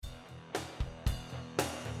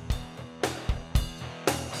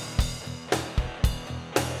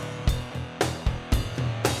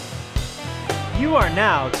You are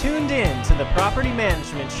now tuned in to the Property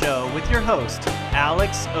Management Show with your host,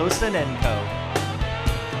 Alex Osanenko.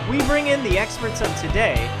 We bring in the experts of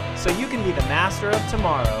today so you can be the master of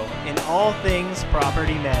tomorrow in all things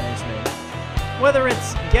property management. Whether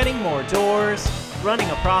it's getting more doors, running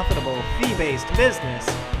a profitable fee-based business,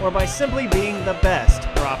 or by simply being the best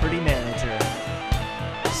property manager.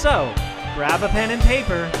 So, grab a pen and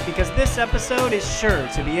paper because this episode is sure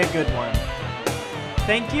to be a good one.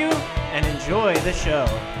 Thank you and enjoy the show.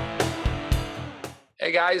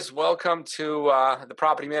 Hey guys, welcome to the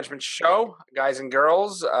Property Management Show, guys and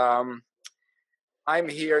girls. I'm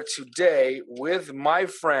here today with my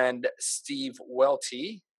friend Steve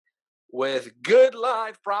Welty with Good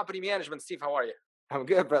Life Property Management. Steve, how are you? I'm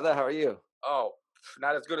good, brother. How are you? Oh,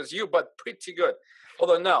 not as good as you, but pretty good.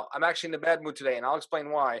 Although, no, I'm actually in a bad mood today, and I'll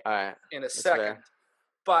explain why in a second. Fair.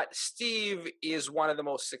 But Steve is one of the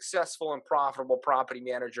most successful and profitable property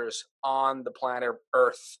managers on the planet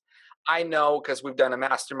Earth. I know because we've done a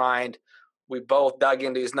mastermind. We both dug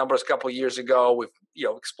into his numbers a couple of years ago. We've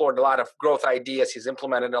explored a lot of growth ideas. He's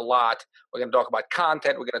implemented a lot. We're going to talk about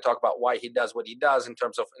content. We're going to talk about why he does what he does in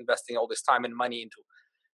terms of investing all this time and money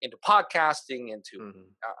into podcasting, into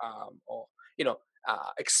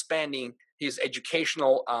expanding his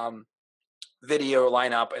educational video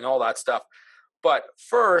lineup and all that stuff. But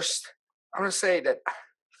first, I'm going to say that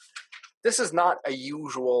this is not a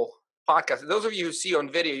usual podcast. Those of you who see on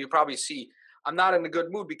video, you probably see I'm not in a good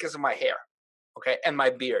mood because of my hair, okay, and my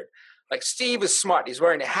beard. Like, Steve is smart. He's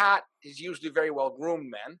wearing a hat. He's usually a very well-groomed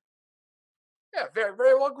man. Yeah, very,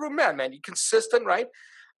 very well-groomed man. He's consistent, right?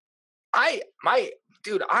 I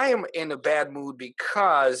am in a bad mood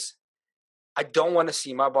because I don't want to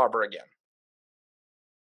see my barber again.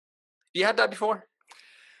 You had that before?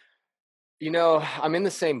 I'm in the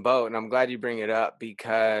same boat, and I'm glad you bring it up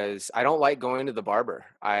because I don't like going to the barber.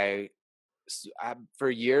 I for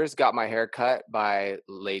years got my hair cut by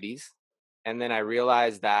ladies, and then I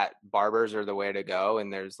realized that barbers are the way to go,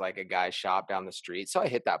 and there's like a guy's shop down the street, so I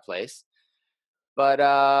hit that place. But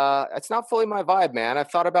it's not fully my vibe, man. I've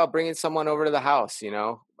thought about bringing someone over to the house,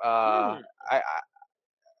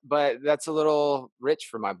 but that's a little rich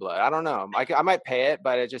for my blood. I don't know. I might pay it,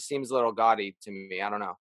 but it just seems a little gaudy to me. I don't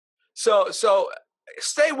know. So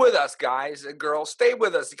stay with us, guys and girls. Stay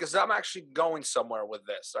with us because I'm actually going somewhere with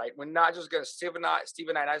this, right? We're not just going to, Steve and I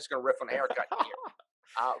are not just going to riff on haircut here.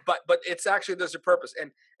 But it's actually, there's a purpose.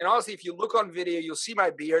 And honestly, if you look on video, you'll see my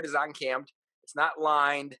beard is unkempt. It's not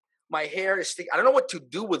lined. My hair is thick. I don't know what to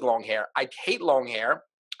do with long hair. I hate long hair.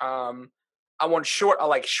 I want I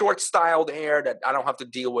like short styled hair that I don't have to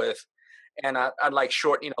deal with. And I like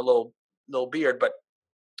short, little beard, but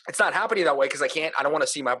it's not happening that way because I don't want to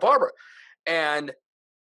see my barber. And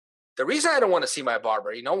the reason I don't want to see my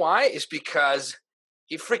barber, you know why? Is because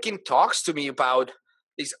he freaking talks to me about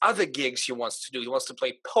these other gigs he wants to do. He wants to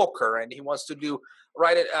play poker, and he wants to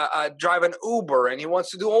drive an Uber, and he wants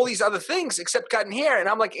to do all these other things except cutting hair. And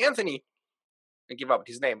I'm like, Anthony, I give up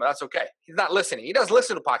his name, but that's okay. He's not listening. He does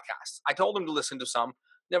listen to podcasts. I told him to listen to some,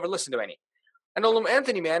 never listened to any. I told him,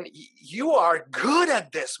 Anthony, man, you are good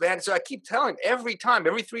at this, man. So I keep telling him every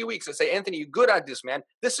 3 weeks, I say, Anthony, you're good at this, man.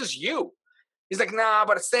 This is you. He's like, nah,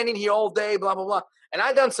 but I'm standing here all day, blah, blah, blah. And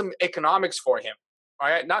I done some economics for him. All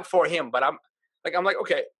right. Not for him, but I'm like,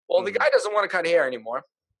 okay, well, the guy doesn't want to cut hair anymore.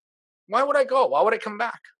 Why would I go? Why would I come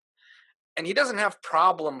back? And he doesn't have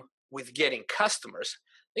problem with getting customers.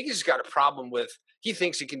 I think he's just got a problem with, he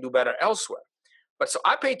thinks he can do better elsewhere. But so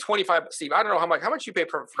I pay $25, Steve. I don't know how much you pay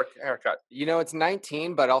for a haircut. It's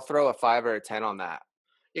 19, but I'll throw a 5 or a 10 on that.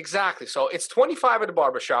 Exactly. So it's 25 at the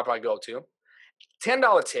barbershop I go to,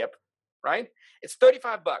 $10 tip, right? It's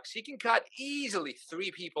 $35. He can cut easily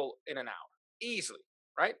 3 people in an hour. Easily,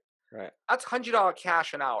 right? Right. That's $100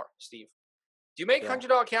 cash an hour, Steve. Do you make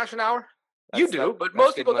 $100 cash an hour? You do, but that's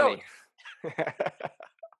most people money. don't.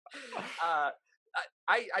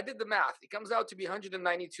 I did the math. It comes out to be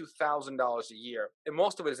 $192,000 a year, and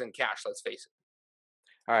most of it is in cash. Let's face it.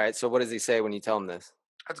 All right. So what does he say when you tell him this?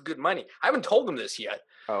 That's good money. I haven't told him this yet.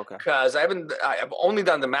 Oh, okay. Because I've only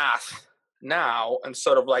done the math now and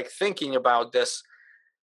sort of like thinking about this.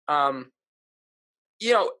 And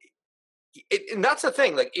that's the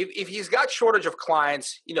thing. Like if he's got shortage of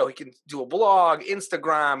clients, he can do a blog,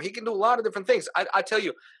 Instagram. He can do a lot of different things. I tell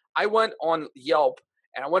you, I went on Yelp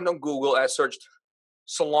and I went on Google and I searched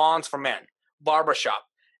salons for men, barbershop.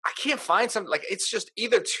 I can't find something like it's just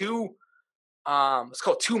either too it's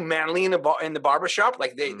called too manly in the barbershop.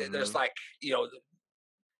 Like there's like,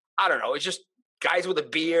 I don't know. It's just guys with a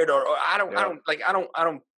beard or I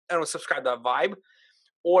don't subscribe to that vibe.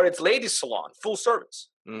 Or it's ladies salon, full service.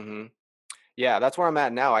 Mm-hmm. Yeah, that's where I'm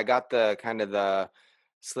at now. I got the kind of the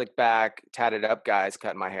slick back, tatted up guys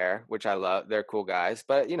cutting my hair, which I love. They're cool guys,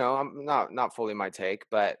 but I'm not fully my take.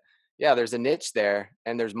 But yeah, there's a niche there,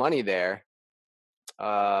 and there's money there.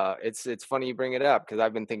 It's funny you bring it up because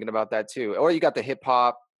I've been thinking about that too. Or you got the hip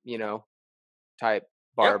hop, type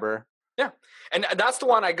Yeah. barber. Yeah, and that's the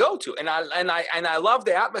one I go to, and I love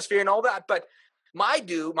the atmosphere and all that. But my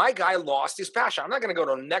guy lost his passion. I'm not going to go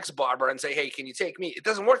to the next barber and say, "Hey, can you take me?" It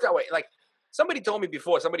doesn't work that way. Like somebody told me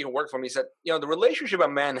before, somebody who worked for me said, the relationship a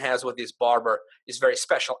man has with his barber is very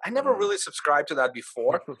special. I never really subscribed to that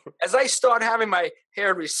before. As I start having my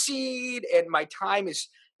hair recede and my time is,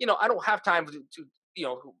 I don't have time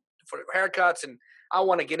for haircuts, and I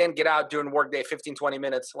want to get in, get out during workday, 15, 20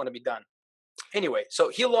 minutes, want to be done. Anyway, so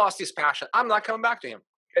he lost his passion. I'm not coming back to him.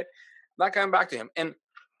 Okay, not coming back to him. And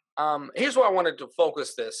here's where I wanted to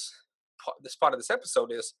focus this part of this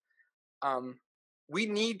episode is we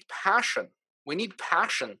need passion. We need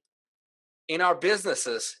passion in our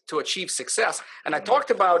businesses to achieve success. And I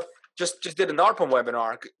talked about just did an ARPM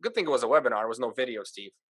webinar. Good thing it was a webinar. It was no video,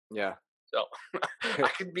 Steve. Yeah. So I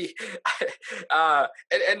could be,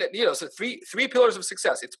 so three pillars of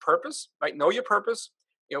success. It's purpose, right? Know your purpose.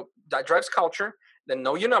 That drives culture. Then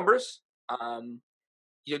know your numbers.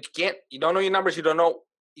 You don't know your numbers. You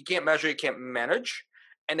can't measure, you can't manage.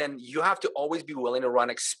 And then you have to always be willing to run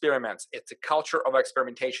experiments. It's a culture of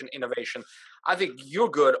experimentation, innovation. I think you're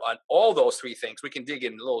good on all those three things. We can dig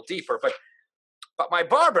in a little deeper, but my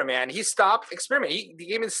barber, man, he stopped experimenting. He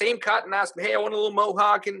gave me the same cut and asked me, "Hey, I want a little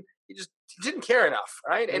mohawk," and he didn't care enough,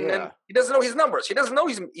 right? And then he doesn't know his numbers. He doesn't know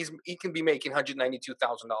he can be making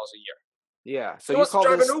 $192,000 a year. Yeah. So he you call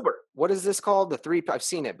this an Uber. What is this called? I've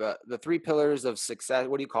seen it, but the 3 pillars of success.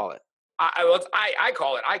 What do you call it? I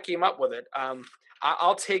call it. I came up with it.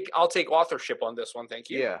 I'll take authorship on this one. Thank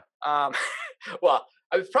you. Yeah. Well,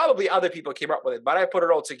 probably other people came up with it, but I put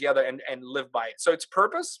it all together and live by it. So it's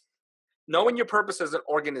purpose. Knowing your purpose as an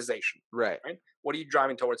organization. Right. What are you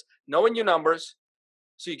driving towards? Knowing your numbers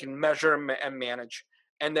so you can measure and manage,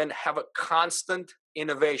 and then have a constant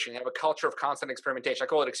innovation, have a culture of constant experimentation. I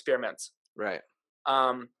call it experiments. Right.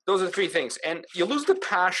 Those are the 3 things. And you lose the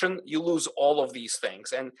passion, you lose all of these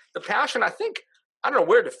things. And the passion, I don't know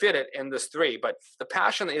where to fit it in this 3, but the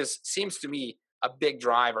passion seems to me a big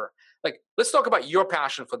driver. Like, let's talk about your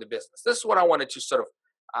passion for the business. This is what I wanted to sort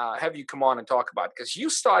of have you come on and talk about, because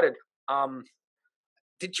you started,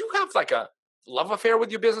 did you have like a love affair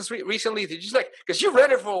with your business recently? Did you because you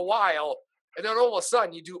ran it for a while and then all of a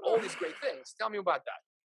sudden you do all these great things. Tell me about that.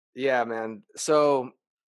 Yeah, man. So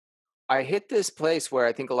I hit this place where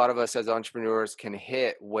I think a lot of us as entrepreneurs can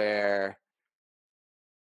hit, where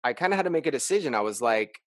I kind of had to make a decision. I was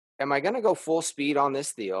like, am I going to go full speed on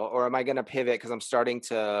this deal, or am I going to pivot because I'm starting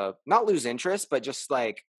to not lose interest, but just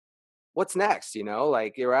like, what's next?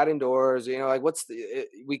 Like you're out indoors, like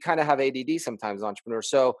we kind of have ADD sometimes, entrepreneurs.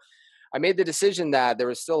 So I made the decision that there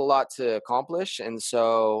was still a lot to accomplish. And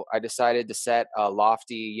so I decided to set a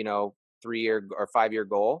lofty, 3-year or 5-year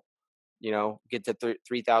goal, get to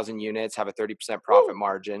 3,000 units, have a 30% profit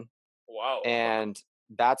margin. Wow. And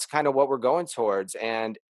that's kind of what we're going towards.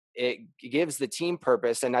 And it gives the team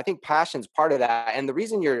purpose. And I think passion's part of that. And the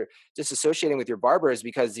reason you're disassociating with your barber is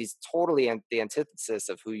because he's totally the antithesis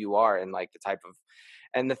of who you are, and like the type of,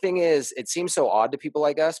 and the thing is, it seems so odd to people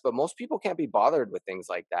like us, but most people can't be bothered with things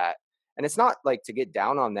like that. And it's not like to get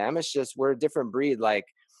down on them. It's just, we're a different breed. Like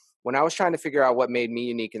when I was trying to figure out what made me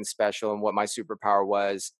unique and special and what my superpower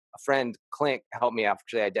was, a friend, Clint, helped me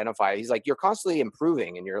actually identify it. He's like, you're constantly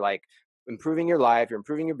improving, and you're like improving your life, you're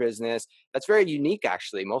improving your business. That's very unique,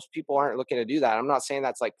 actually. Most people aren't looking to do that. I'm not saying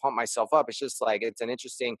that's like pump myself up. It's just like, it's an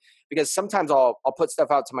interesting, because sometimes I'll put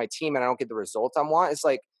stuff out to my team and I don't get the results I want. It's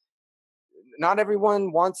like, not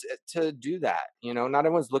everyone wants to do that. Not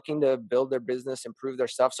everyone's looking to build their business, improve their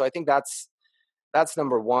stuff. So I think that's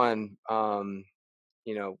number one, kind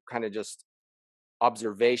of just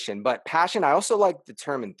observation. But passion, I also like the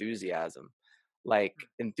term enthusiasm. Like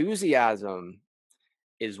enthusiasm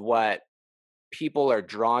is what people are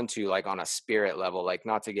drawn to, like on a spirit level, like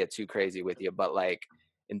not to get too crazy with you, but like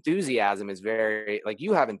enthusiasm is very, like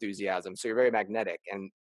you have enthusiasm. So you're very magnetic.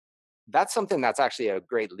 And that's something that's actually a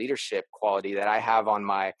great leadership quality that I have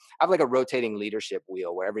I have like a rotating leadership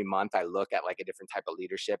wheel where every month I look at like a different type of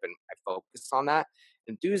leadership and I focus on that.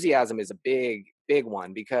 Enthusiasm is a big, big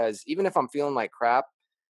one, because even if I'm feeling like crap,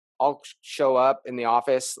 I'll show up in the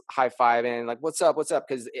office, high-fiving, like, what's up?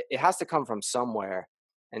 Because it has to come from somewhere.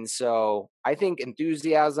 And so I think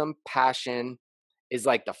enthusiasm, passion is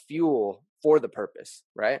like the fuel for the purpose,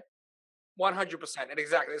 right? 100%. And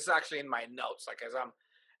exactly, this is actually in my notes. Like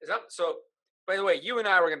so, By the way, you and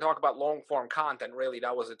I were going to talk about long form content. Really,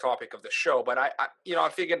 that was the topic of the show. But I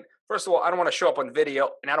figured, first of all, I don't want to show up on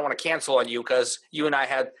video, and I don't want to cancel on you because you and I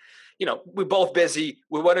had, we're both busy.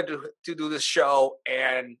 We wanted to do this show,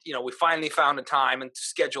 and we finally found a time and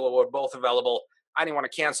schedule where we're both available. I didn't want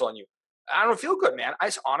to cancel on you. I don't feel good, man. I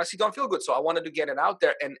honestly don't feel good. So I wanted to get it out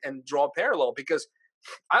there and draw a parallel because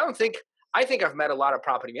I think I've met a lot of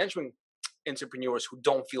property management entrepreneurs who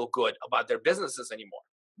don't feel good about their businesses anymore.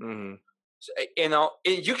 Mm-hmm. So,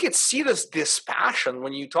 you could see this passion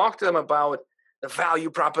when you talk to them about the value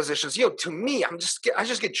propositions. To me, I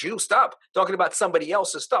just get juiced up talking about somebody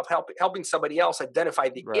else's stuff, helping somebody else identify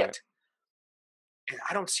the it. And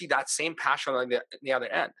I don't see that same passion on the other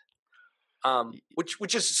end,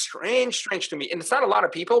 which is strange to me. And it's not a lot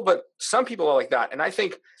of people, but some people are like that. And I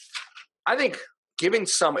think giving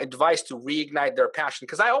some advice to reignite their passion,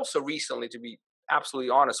 because I also recently, to be absolutely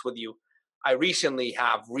honest with you, I recently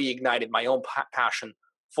have reignited my own passion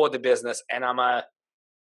for the business, and I'm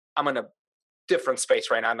in a different space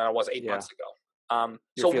right now than I was 8 months ago.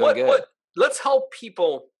 So let's help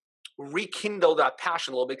people rekindle that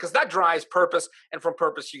passion a little bit, because that drives purpose, and from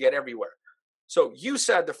purpose you get everywhere. So you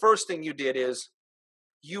said the first thing you did is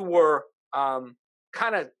you were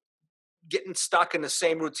kind of getting stuck in the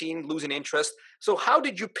same routine, losing interest. So how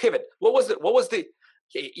did you pivot? What was the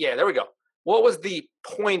there we go. What was the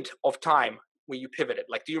point of time where you pivoted?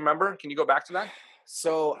 Like, do you remember? Can you go back to that?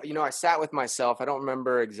 So, I sat with myself. I don't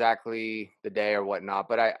remember exactly the day or whatnot,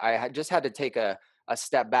 but I just had to take a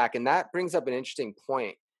step back. And that brings up an interesting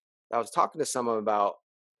point I was talking to someone about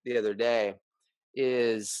the other day,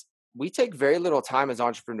 is we take very little time as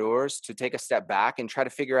entrepreneurs to take a step back and try to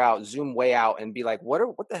figure out, zoom way out and be like, what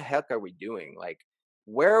the heck are we doing? Like,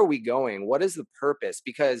 where are we going? What is the purpose?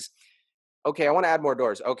 Because, okay, I want to add more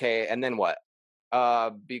doors. Okay. And then what?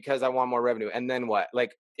 Because I want more revenue. And then what?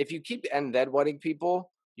 Like, if you keep and then whatting people,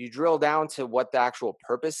 you drill down to what the actual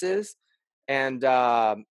purpose is. And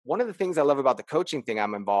one of the things I love about the coaching thing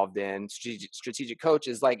I'm involved in, strategic coach,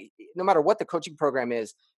 is like, no matter what the coaching program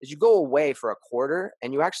is you go away for a quarter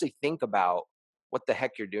and you actually think about what the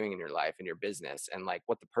heck you're doing in your life and your business and like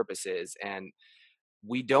what the purpose is. And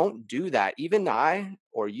we don't do that. Even I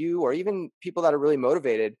or you or even people that are really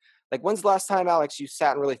motivated. Like, when's the last time, Alex, you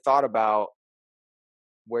sat and really thought about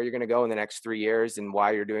where you're going to go in the next 3 years and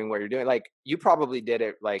why you're doing what you're doing? Like, you probably did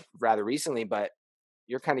it like rather recently, but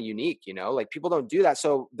you're kind of unique, like people don't do that.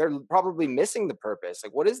 So they're probably missing the purpose.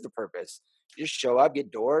 Like, what is the purpose? You just show up,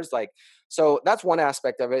 get doors. Like, so that's one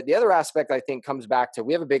aspect of it. The other aspect, I think, comes back to,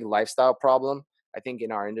 we have a big lifestyle problem, I think,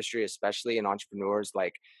 in our industry, especially in entrepreneurs.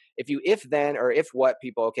 Like, if then, or if what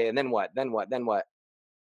people, okay, and then what?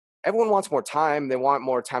 Everyone wants more time. They want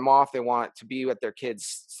more time off. They want to be with their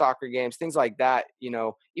kids' soccer games, things like that,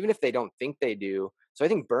 even if they don't think they do. So I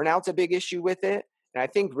think burnout's a big issue with it. And I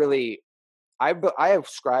think really, I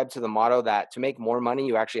ascribe to the motto that to make more money,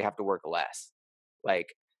 you actually have to work less.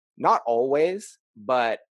 Like, not always,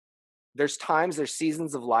 but there's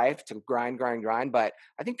seasons of life to grind. But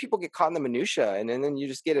I think people get caught in the minutia, and then you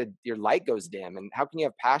just your light goes dim. And how can you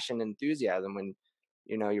have passion and enthusiasm when,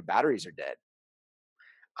 your batteries are dead?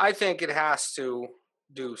 I think it has to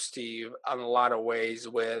do, Steve, in a lot of ways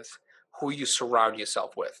with who you surround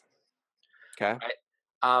yourself with. Okay.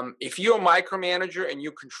 Right? If you're a micromanager and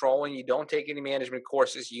you control and you don't take any management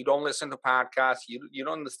courses, you don't listen to podcasts, you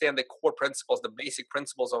don't understand the core principles, the basic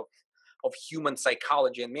principles of human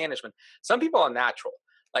psychology and management. Some people are natural.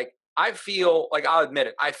 Like, I feel, like, I'll admit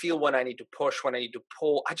it, I feel when I need to push, when I need to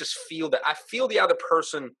pull. I just feel that. I feel the other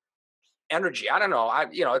person energy. I don't know.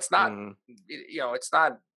 It's not, it's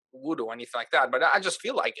not voodoo or anything like that, but I just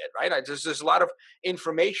feel like it, right? There's a lot of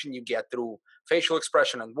information you get through facial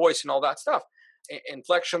expression and voice and all that stuff,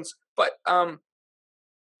 inflections. But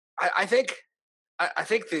I think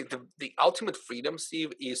the ultimate freedom,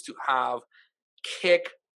 Steve, is to have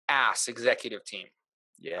kick-ass executive team.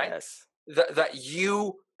 Yes. Right? That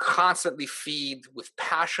you constantly feed with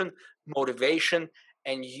passion, motivation,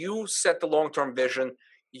 and you set the long-term vision.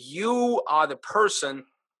 You are the person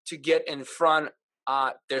to get in front.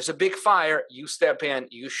 There's a big fire. You step in.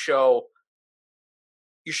 You show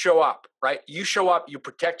up, right? You show up. You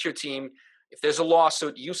protect your team. If there's a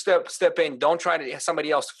lawsuit, you step in. Don't try to have somebody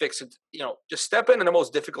else fix it. Just step in the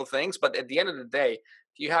most difficult things. But at the end of the day,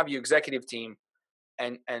 you have your executive team,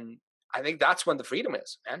 and I think that's when the freedom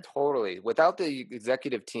is, man. Totally. Without the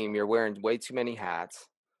executive team, you're wearing way too many hats.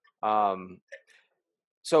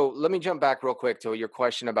 So let me jump back real quick to your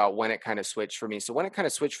question about when it kind of switched for me. So when it kind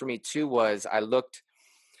of switched for me too was I looked,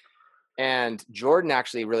 and Jordan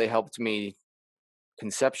actually really helped me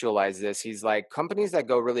conceptualize this. He's like, companies that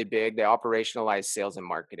go really big, they operationalize sales and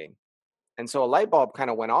marketing. And so a light bulb kind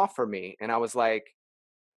of went off for me. And I was like,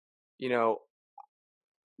 you know,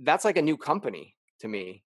 that's like a new company to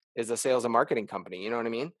me, is a sales and marketing company. You know what I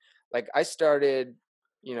mean? Like I started,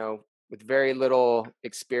 with very little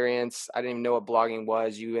experience. I didn't even know what blogging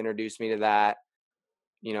was. You introduced me to that.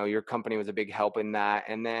 Your company was a big help in that.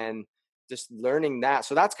 And then just learning that.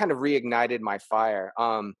 So that's kind of reignited my fire.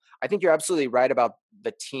 I think you're absolutely right about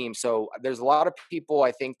the team. So there's a lot of people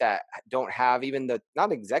I think that don't have even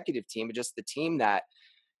not executive team, but just the team that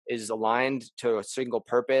is aligned to a single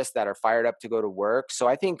purpose, that are fired up to go to work. So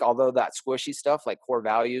I think although that squishy stuff like core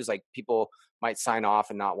values, like people might sign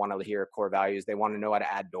off and not want to hear core values. They want to know how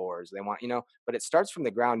to add doors. They want, but it starts from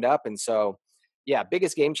the ground up. And so, yeah,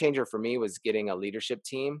 biggest game changer for me was getting a leadership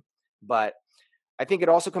team. But I think it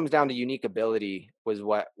also comes down to unique ability, was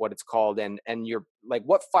what it's called. And you're like,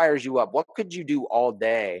 what fires you up? What could you do all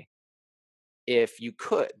day if you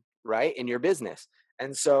could, right, in your business?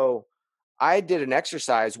 And so I did an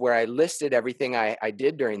exercise where I listed everything I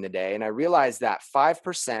did during the day. And I realized that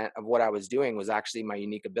 5% of what I was doing was actually my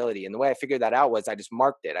unique ability. And the way I figured that out was I just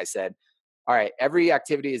marked it. I said, all right, every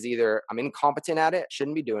activity is either I'm incompetent at it,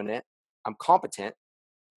 shouldn't be doing it. I'm competent,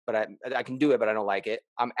 but I can do it, but I don't like it.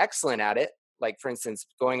 I'm excellent at it. Like, for instance,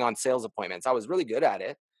 going on sales appointments, I was really good at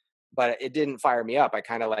it, but it didn't fire me up. I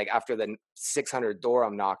kind of like, after the 600 door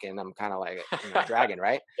I'm knocking, I'm kind of like, dragging,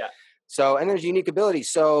 right? Yeah. So, and there's unique ability.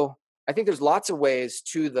 So I think there's lots of ways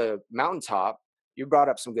to the mountaintop. You brought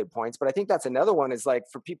up some good points, but I think that's another one, is like,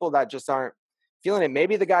 for people that just aren't feeling it,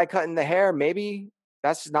 maybe the guy cutting the hair, maybe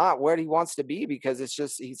that's not where he wants to be, because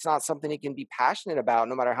it's not something he can be passionate about,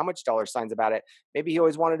 no matter how much dollar signs about it. Maybe he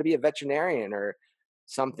always wanted to be a veterinarian or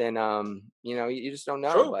something. You just don't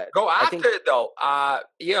know. True. But Go after it though.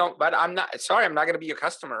 But I'm not going to be your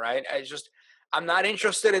customer, right? I'm not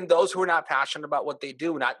interested in those who are not passionate about what they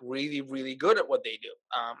do, not really, really good at what they do.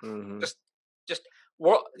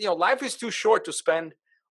 Life is too short to spend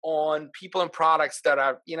on people and products that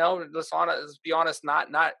are, let's be honest, not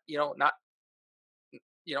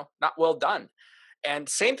well done. And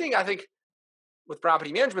same thing, I think, with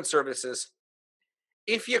property management services.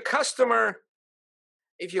 If your customer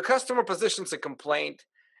positions a complaint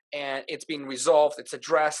and it's being resolved, it's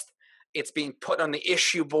addressed, it's being put on the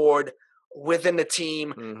issue board within the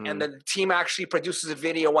team, and the team actually produces a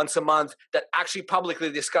video once a month that actually publicly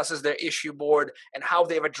discusses their issue board and how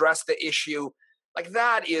they've addressed the issue, like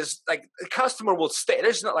that is like, the customer will stay.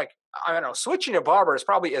 There's not like, I don't know, switching a barber is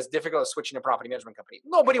probably as difficult as switching a property management company.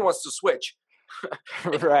 Nobody wants to switch.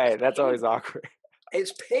 Right. That's always awkward.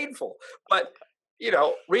 It's painful, but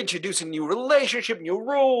reintroducing new relationship, new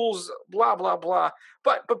rules, blah, blah, blah.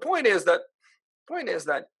 But point is that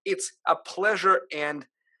it's a pleasure and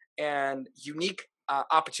unique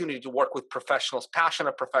opportunity to work with professionals,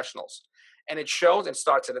 passionate professionals, and it shows and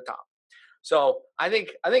starts at the top. So I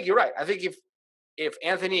think you're right. I think if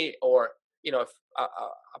Anthony, or if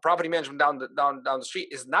a property management down the street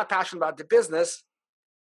is not passionate about the business,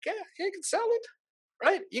 yeah, you can sell it,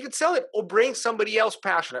 right? You can sell it, or bring somebody else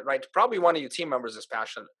passionate, right? Probably one of your team members is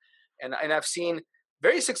passionate, and I've seen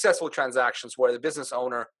very successful transactions where the business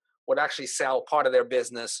owner would actually sell part of their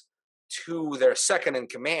business to their second in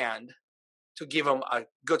command to give them a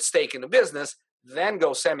good stake in the business, then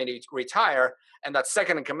go semi-retire, and that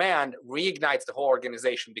second in command reignites the whole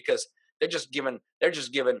organization, because they're just given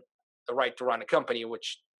the right to run a company,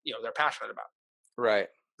 which they're passionate about. Right.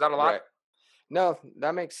 Is that a lot? Right. No,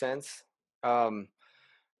 that makes sense.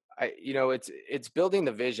 It's building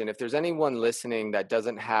the vision. If there's anyone listening that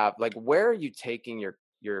doesn't have, like, where are you taking your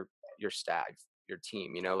stags, your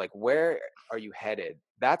team, like, where are you headed?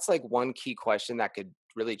 That's like one key question that could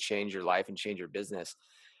really change your life and change your business,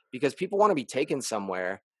 because people want to be taken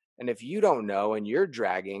somewhere. And if you don't know and you're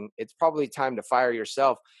dragging, it's probably time to fire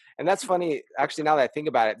yourself. And that's funny, actually, now that I think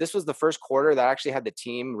about it, this was the first quarter that I actually had the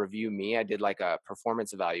team review me. I did like a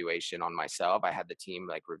performance evaluation on myself. I had the team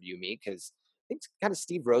like review me, because I think kind of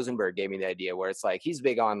Steve Rosenberg gave me the idea, where it's like, he's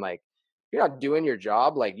big on like, if you're not doing your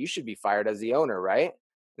job, like, you should be fired as the owner, right?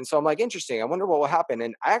 And so I'm like, interesting, I wonder what will happen.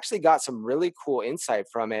 And I actually got some really cool insight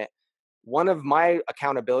from it. One of my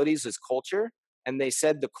accountabilities is culture. And they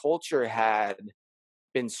said the culture had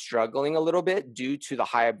been struggling a little bit due to the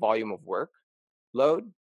high volume of workload,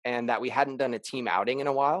 and that we hadn't done a team outing in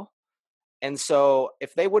a while. And so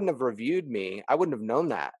if they wouldn't have reviewed me, I wouldn't have known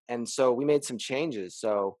that. And so we made some changes.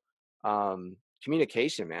 So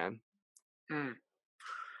communication, man.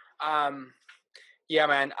 Yeah,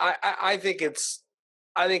 man. I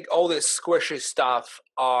think all this squishy stuff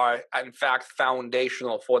are in fact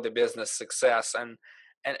foundational for the business success. And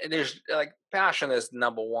there's like, passion is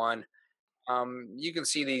number one. You can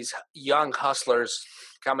see these young hustlers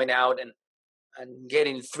coming out and and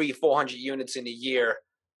getting 400 units in a year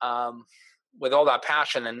with all that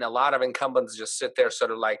passion. And a lot of incumbents just sit there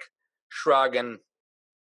sort of like shrug and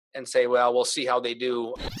say, well, we'll see how they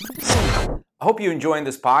do. I hope you're enjoying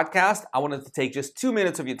this podcast. I wanted to take just 2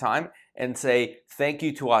 minutes of your time and say thank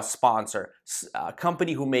you to our sponsor, a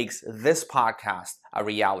company who makes this podcast a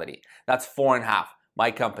reality. That's 4.5,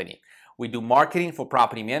 my company. We do marketing for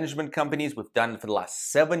property management companies. We've done it for the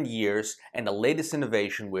last 7 years, and the latest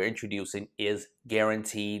innovation we're introducing is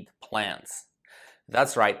guaranteed plans.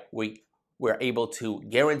 That's right, we're able to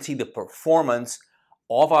guarantee the performance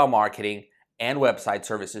of our marketing and website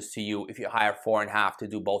services to you if you hire 4.5 to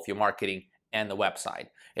do both your marketing and the website.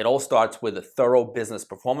 It all starts with a thorough business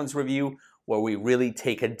performance review where we really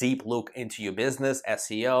take a deep look into your business,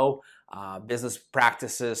 SEO, business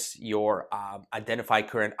practices, your identify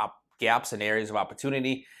current gaps and areas of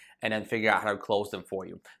opportunity, and then figure out how to close them for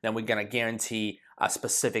you. Then we're gonna guarantee a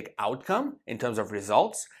specific outcome in terms of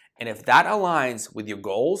results. And if that aligns with your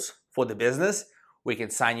goals for the business, we can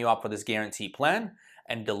sign you up for this guarantee plan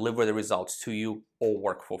and deliver the results to you or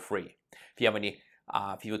work for free. If you have any,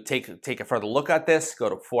 if you would take a further look at this, go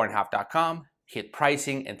to 4.5.com, hit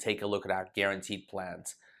pricing, and take a look at our guaranteed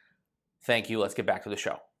plans. Thank you. Let's get back to the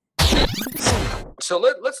show. So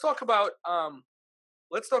let's talk about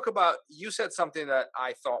you said something that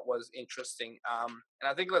I thought was interesting, and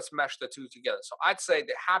I think let's mesh the two together. So I'd say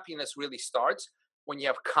that happiness really starts when you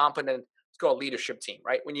have competent, it's called leadership team,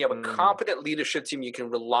 right? When you have a competent leadership team you can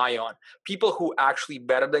rely on, people who are actually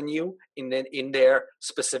better than you in their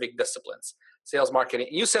specific disciplines, sales, marketing.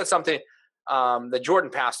 And you said something that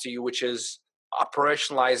Jordan passed to you, which is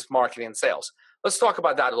operationalized marketing and sales. Let's talk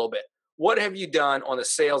about that a little bit. What have you done on the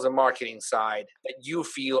sales and marketing side that you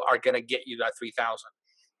feel are going to get you that 3,000?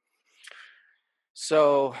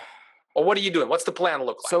 So, or what are you doing? What's the plan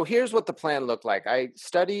look like? So here's what the plan looked like. I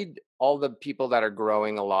studied all the people that are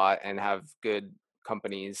growing a lot and have good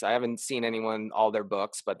companies. I haven't seen anyone, all their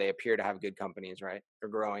books, but they appear to have good companies, right? They're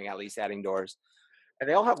growing, at least adding doors. And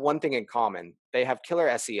they all have one thing in common. They have killer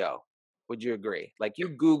SEO. Would you agree? Like you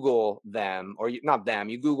Google them, or not them,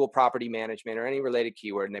 you Google property management or any related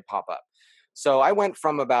keyword and they pop up. So I went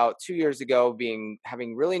from about 2 years ago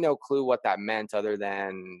having really no clue what that meant other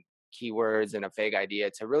than keywords and a vague idea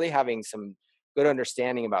to really having some good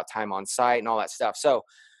understanding about time on site and all that stuff. So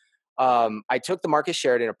I took the Marcus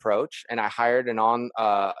Sheridan approach and I hired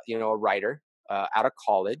a writer out of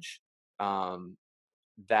college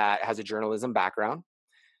that has a journalism background.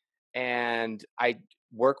 And I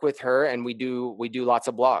work with her and we do lots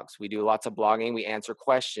of blogs. We do lots of blogging. We answer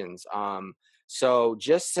questions. So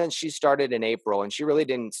just since she started in April, and she really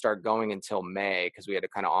didn't start going until May because we had to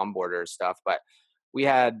kind of onboard her stuff, but we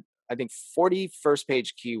had, I think, 40 first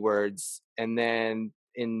page keywords. And then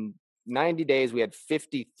in 90 days, we had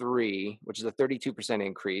 53, which is a 32%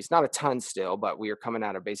 increase. Not a ton still, but we are coming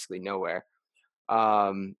out of basically nowhere.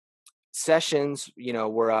 Sessions,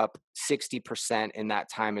 were up 60% in that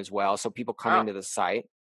time as well. So people coming to the site.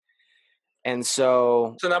 And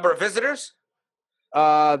so number of visitors?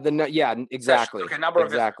 Yeah, exactly. Okay, number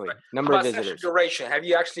of visitors. Number of visitors. Session duration. Have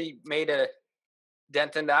you actually made a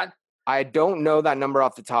dent in that? I don't know that number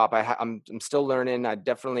off the top. I'm still learning. I'm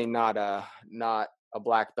definitely not a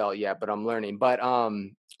black belt yet, but I'm learning. But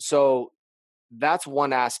so that's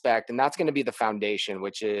one aspect, and that's going to be the foundation,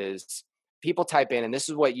 which is people type in, and this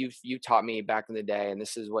is what you taught me back in the day, and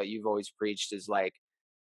this is what you've always preached is like,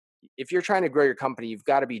 if you're trying to grow your company, you've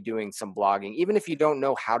got to be doing some blogging, even if you don't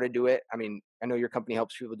know how to do it. I mean, I know your company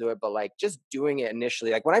helps people do it, but like just doing it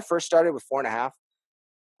initially, like when I first started with 4.5,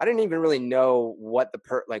 I didn't even really know what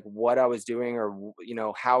what I was doing or,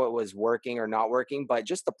 how it was working or not working, but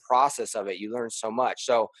just the process of it, you learn so much.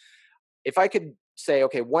 So if I could say,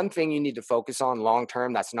 okay, one thing you need to focus on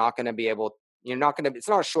long-term, it's not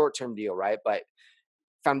a short-term deal, right? But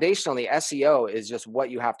foundationally, SEO is just what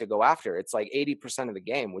you have to go after. It's like 80% of the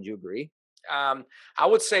game. Would you agree? I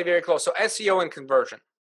would say very close. So SEO and conversion.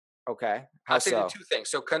 Okay. I'll say the two things.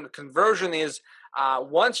 So conversion is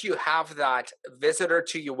once you have that visitor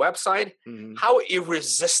to your website, how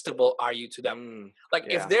irresistible are you to them?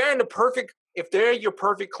 If they're your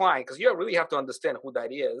perfect client, because you really have to understand who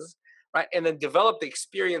that is, right? And then develop the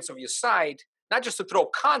experience of your site, not just to throw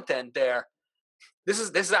content there. This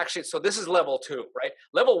is level 2, right?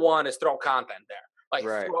 Level 1 is throw content there.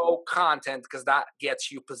 Throw content because that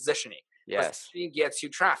gets you positioning. Yes. Positioning gets you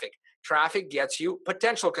traffic. Traffic gets you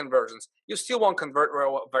potential conversions. You still won't convert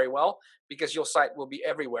very well because your site will be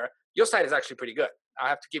everywhere. Your site is actually pretty good. I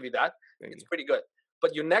have to give you that. It's pretty good.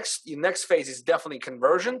 But your next phase is definitely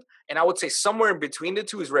conversion. And I would say somewhere in between the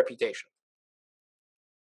two is reputation.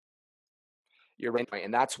 you're right.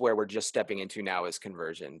 And that's where we're just stepping into now is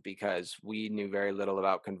conversion, because we knew very little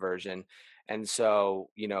about conversion. And so,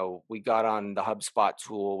 we got on the HubSpot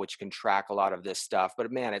tool, which can track a lot of this stuff.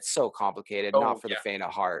 But man, it's so complicated, Oh, not for the yeah. faint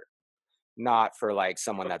of heart, not for like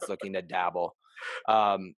someone that's looking to dabble.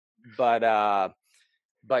 Um,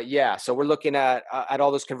 but yeah, so we're looking at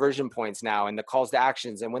all those conversion points now and the calls to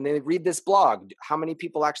actions. And when they read this blog, how many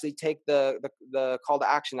people actually take the call to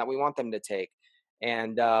action that we want them to take?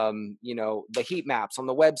 And, the heat maps on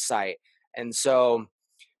the website. And so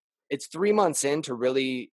it's 3 months into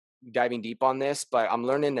really diving deep on this, but I'm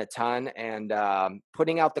learning a ton and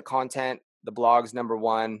putting out the content, the blogs, number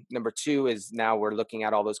one. Number two is now we're looking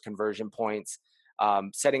at all those conversion points,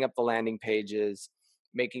 setting up the landing pages,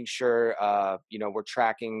 making sure, we're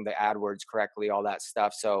tracking the AdWords correctly, all that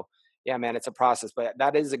stuff. So yeah, man, it's a process, but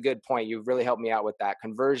that is a good point. You've really helped me out with that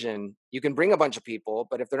conversion. You can bring a bunch of people,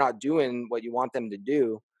 but if they're not doing what you want them to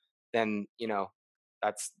do, then,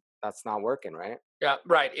 that's not working, right? Yeah,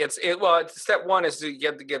 right. It's step one is to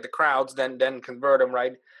get the crowds, then convert them,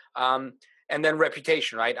 right? And then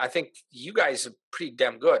reputation, right? I think you guys are pretty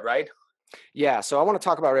damn good, right? Yeah. So I want to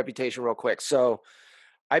talk about reputation real quick. So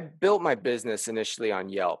I built my business initially on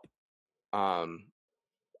Yelp.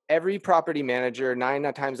 Every property manager,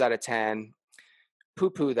 9 times out of 10,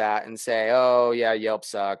 poo-poo that and say, oh yeah, Yelp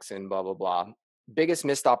sucks and blah, blah, blah. Biggest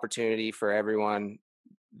missed opportunity for everyone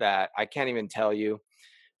that I can't even tell you.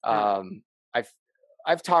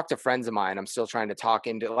 I've talked to friends of mine. I'm still trying to talk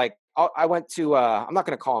into, like, I went to, I'm not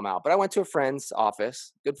going to call him out, but I went to a friend's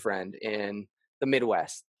office, good friend in the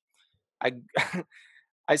Midwest. I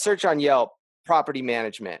I search on Yelp property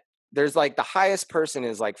management. There's like the highest person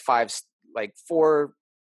is like four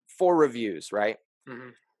reviews, right? Mm-hmm.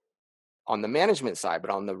 On the management side, but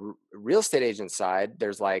on the real estate agent side,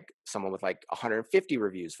 there's like someone with like 150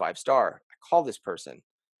 reviews, 5-star. I call this person.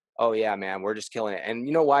 Oh yeah, man, we're just killing it. And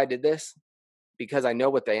you know why I did this? Because I know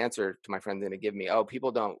what the answer to my friend's going to give me. Oh,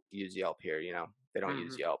 people don't use Yelp here. They don't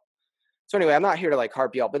use Yelp. So anyway, I'm not here to like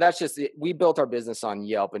harp Yelp, but that's just it. We built our business on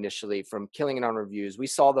Yelp initially from killing it on reviews. We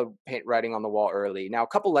saw the paint writing on the wall early. Now, a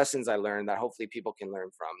couple lessons I learned that hopefully people can learn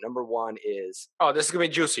from. Number one is, oh, this is going to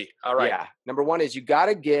be juicy. All right. Yeah. Number one is you've got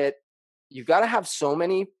to have so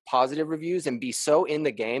many positive reviews and be so in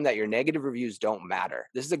the game that your negative reviews don't matter.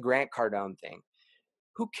 This is a Grant Cardone thing.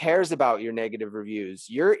 Who cares about your negative reviews?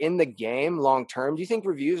 You're in the game long term. Do you think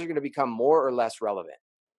reviews are going to become more or less relevant?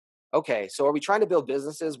 Okay, so are we trying to build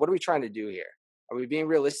businesses? What are we trying to do here? Are we being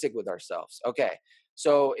realistic with ourselves? Okay,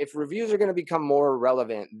 so if reviews are going to become more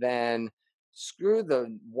relevant, then screw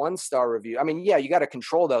the 1-star review. I mean, yeah, you got to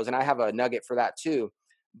control those, and I have a nugget for that too,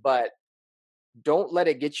 but don't let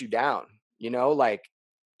it get you down. Like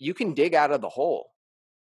you can dig out of the hole,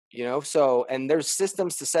 so, and there's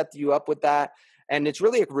systems to set you up with that. And it's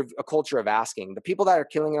really a culture of asking. The people that are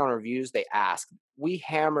killing it on reviews, they ask. We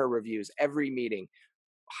hammer reviews every meeting.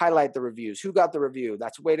 Highlight the reviews. Who got the review?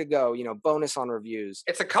 That's way to go. Bonus on reviews.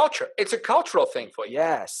 It's a culture. It's a cultural thing for you.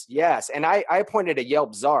 Yes. And I appointed a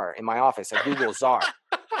Yelp czar in my office, a Google czar.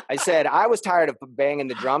 I said, I was tired of banging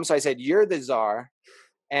the drum. So I said, you're the czar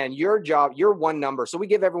and your job, you're one number. So we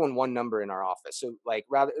give everyone one number in our office. So like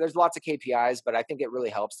there's lots of KPIs, but I think it really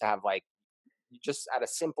helps to have like just at a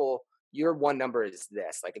simple, your one number is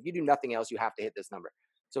this. Like if you do nothing else, you have to hit this number.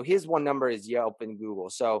 So his one number is Yelp and Google.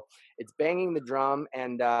 So it's banging the drum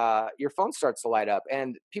and your phone starts to light up.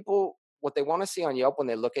 And people, what they want to see on Yelp when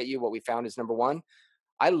they look at you, what we found is number one,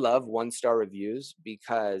 I love 1-star reviews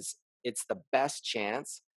because it's the best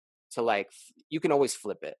chance to like, you can always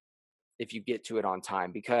flip it if you get to it on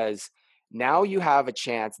time, because now you have a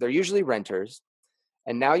chance. They're usually renters.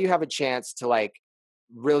 And now you have a chance to like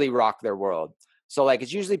really rock their world. So like,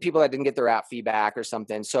 it's usually people that didn't get their app feedback or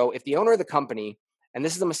something. So if the owner of the company, and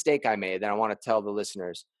this is a mistake I made that I want to tell the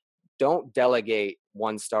listeners, don't delegate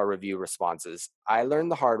 1-star review responses. I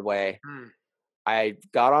learned the hard way. I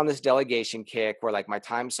got on this delegation kick where like my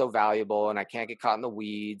time's so valuable and I can't get caught in the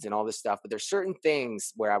weeds and all this stuff. But there's certain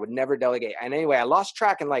things where I would never delegate. And anyway, I lost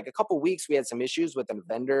track. In like a couple of weeks, we had some issues with a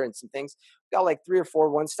vendor and some things. We got like 3 or 4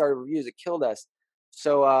 1-star reviews. It killed us.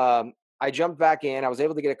 So I jumped back in. I was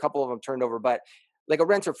able to get a couple of them turned over. But like a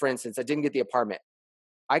renter, for instance, I didn't get the apartment.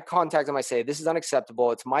 I contact them. I say, this is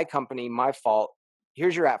unacceptable. It's my company, my fault.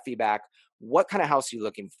 Here's your app feedback. What kind of house are you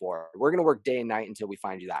looking for? We're going to work day and night until we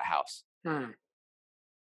find you that house.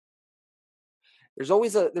 There's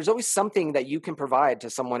always something that you can provide to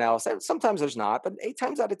someone else. Sometimes there's not, but 8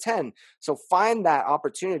 times out of 10. So find that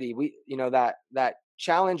opportunity. That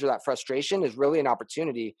challenge or that frustration is really an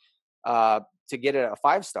opportunity to get a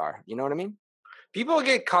 5-star. You know what I mean? people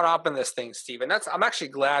get caught up in this thing, Steve, and I'm actually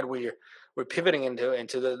glad we're pivoting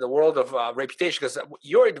into the world of reputation, because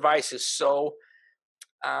your advice is so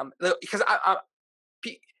because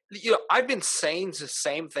I've been saying the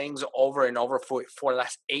same things over and over for the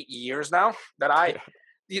last 8 years now, that I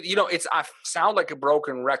sound like a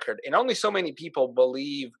broken record, and only so many people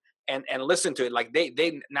believe and listen to it. Like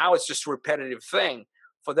they now it's just a repetitive thing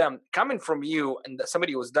for them. Coming from you and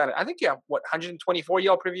somebody who's done it, I think you have 124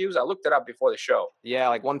 Yelp reviews. I looked it up before the show. Yeah,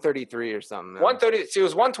 like 133 or something. 130. See, it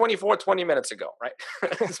was 124 20 minutes ago, right?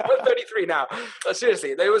 It's 133 now.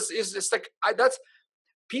 Seriously, it's just like that's.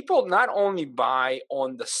 People not only buy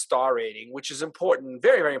on the star rating, which is important,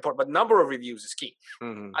 very, very important, but number of reviews is key.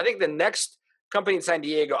 Mm-hmm. I think the next company in San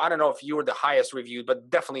Diego, I don't know if you were the highest reviewed, but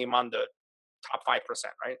definitely among the top 5%,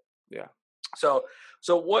 right? Yeah. So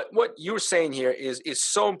what you're saying here is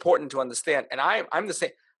so important to understand. And I'm the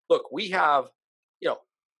same. Look, we have,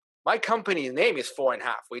 my company's name is 4.5.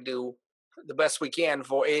 We do the best we can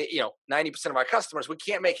for 90% of our customers. We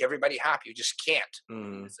can't make everybody happy. You just can't.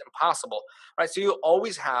 Mm-hmm. It's impossible, right? So you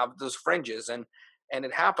always have those fringes, and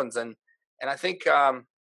it happens. And I think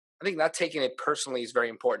not taking it personally is very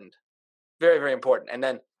important, very, very important. And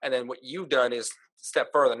then what you've done is step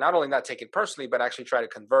further. Not only not take it personally, but actually try to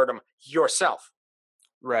convert them yourself,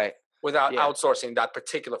 right? Without outsourcing that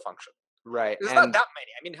particular function, right? It's not that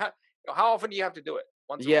many. I mean, how often do you have to do it?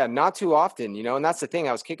 Yeah, not too often, and that's the thing.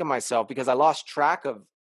 I was kicking myself because I lost track of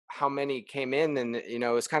how many came in, and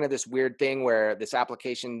it's kind of this weird thing where this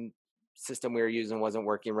application system we were using wasn't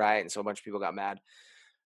working right, and so a bunch of people got mad.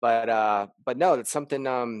 But no, that's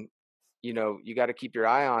something you got to keep your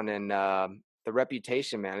eye on, and the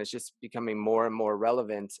reputation, man, is just becoming more and more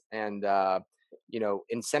relevant, and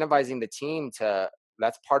incentivizing the team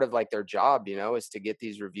that's part of like their job, is to get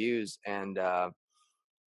these reviews and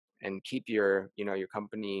keep your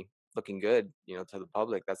company looking good, to the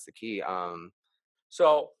public. That's the key.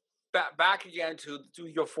 So back again to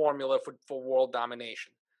your formula for world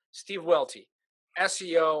domination. Steve Welty,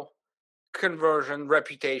 SEO, conversion,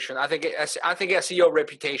 reputation. I think SEO,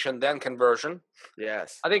 reputation, then conversion.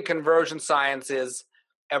 Yes. I think conversion science is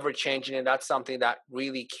ever changing, and that's something that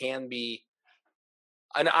really can be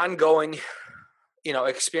an ongoing,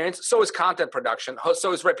 experience. So is content production.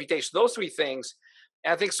 So is reputation. Those three things.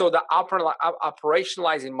 And I think so. The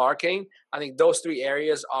operationalizing marketing, I think those three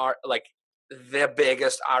areas are like the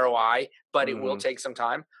biggest ROI, but it will take some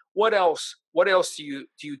time. What else do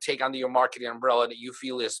you take under your marketing umbrella that you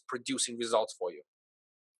feel is producing results for you?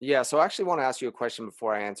 Yeah. So I actually want to ask you a question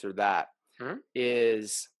before I answer that.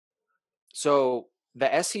 So the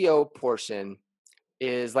SEO portion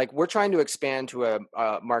is like, we're trying to expand to a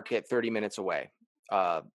market 30 minutes away.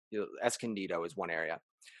 Escondido is one area.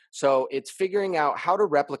 So it's figuring out how to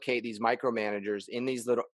replicate these micromanagers in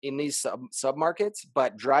these sub markets,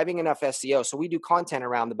 but driving enough SEO. So we do content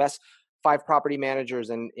around the best 5 property managers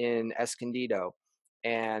in Escondido,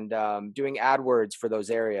 and doing AdWords for those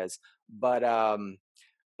areas. But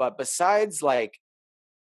besides, like,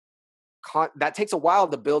 that takes a while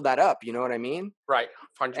to build that up. You know what I mean? Right,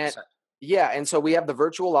 100%. Yeah, and so we have the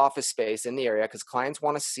virtual office space in the area because clients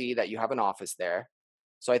want to see that you have an office there.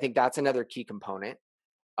 So I think that's another key component.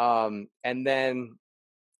 And then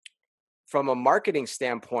from a marketing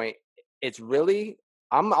standpoint,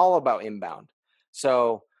 I'm all about inbound.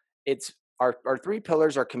 So it's our 3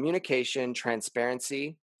 pillars are communication,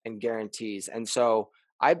 transparency, and guarantees. And so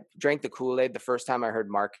I drank the Kool-Aid the first time I heard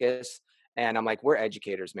Marcus, and I'm like, we're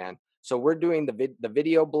educators, man. So we're doing the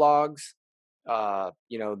video blogs,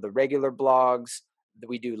 the regular blogs.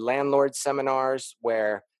 We do landlord seminars,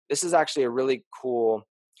 where this is actually a really cool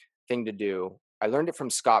thing to do. I learned it from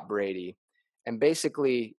Scott Brady. And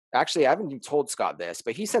basically, actually, I haven't even told Scott this,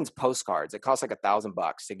 but he sends postcards. It costs like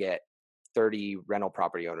 $1,000 to get 30 rental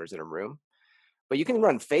property owners in a room. But you can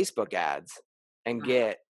run Facebook ads and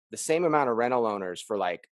get the same amount of rental owners for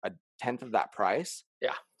like 1/10 of that price.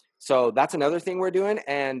 Yeah. So that's another thing we're doing.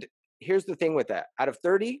 And here's the thing with that. Out of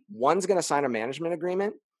 30, one's going to sign a management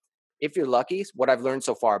agreement. If you're lucky, what I've learned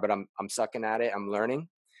so far, but I'm sucking at it. I'm learning.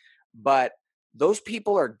 But those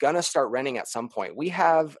people are going to start renting at some point. We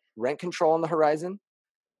have rent control on the horizon.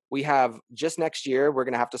 We have just next year, we're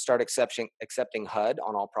going to have to start accepting HUD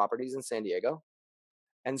on all properties in San Diego.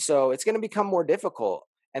 And so it's going to become more difficult.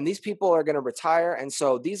 And these people are going to retire. And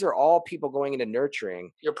so these are all people going into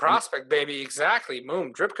nurturing. Your prospect, baby. Exactly.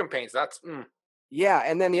 Boom. Drip campaigns. That's. Yeah.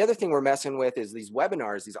 And then the other thing we're messing with is these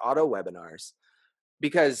webinars, these auto webinars,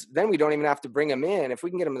 because then we don't even have to bring them in. If we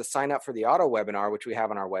can get them to sign up for the auto webinar, which we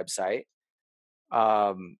have on our website,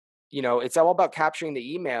 it's all about capturing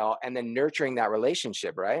the email and then nurturing that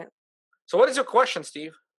relationship, right? So what is your question,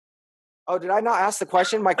 Steve? Oh, did I not ask the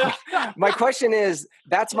question? My question is,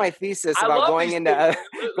 that's my thesis I about love going these into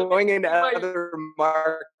things. going into My- other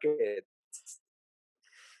markets.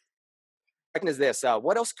 Question is this: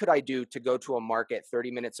 what else could I do to go to a market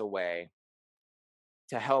 30 minutes away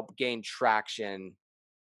to help gain traction?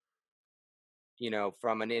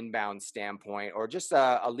 From an inbound standpoint or just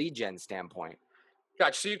a lead gen standpoint.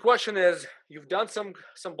 Gotcha. So your question is, you've done some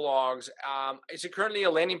blogs. Is it currently a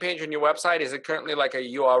landing page on your website? Is it currently like a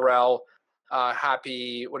URL?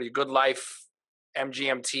 Good life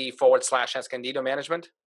MGMT /Escondido management?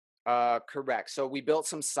 Correct. So we built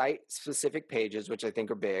some site specific pages, which I think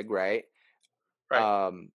are big, right?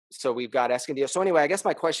 Right. So we've got Escondido. So anyway, I guess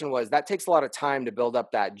my question was, that takes a lot of time to build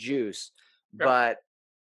up that juice, Yep. but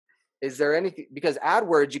is there anything, because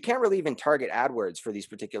AdWords, you can't really even target AdWords for these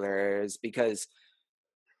particular areas because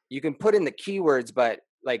you can put in the keywords, but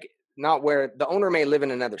like not where the owner may live in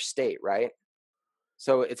another state, right?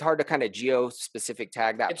 So it's hard to kind of geo-specific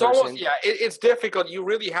tag that It's person. almost, it's difficult. You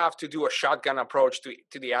really have to do a shotgun approach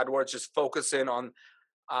to the AdWords, just focus in on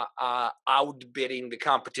outbidding the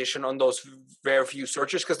competition on those very few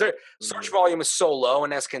searches because their search volume is so low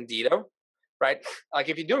in Escondido, right? Like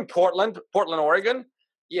if you're doing Portland, Oregon,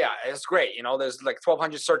 yeah, it's great. There's like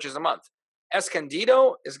 1,200 searches a month.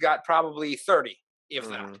 Escondido has got probably 30, if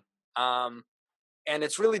that. And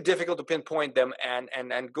it's really difficult to pinpoint them, and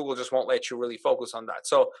Google just won't let you really focus on that.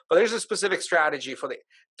 So, but there's a specific strategy for the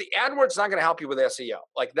AdWords. Not going to help you with SEO.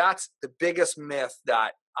 Like that's the biggest myth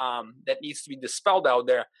that needs to be dispelled out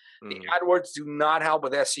there. The AdWords do not help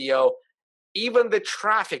with SEO. Even the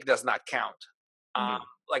traffic does not count.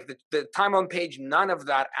 Like the time on page, none of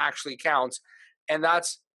that actually counts, and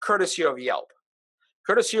that's courtesy of Yelp.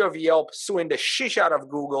 Courtesy of Yelp suing the shish out of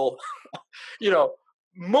Google,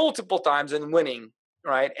 multiple times and winning,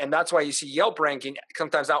 right? And that's why you see Yelp ranking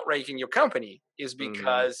sometimes outranking your company is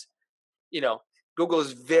because, Google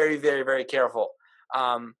is very, very, very careful.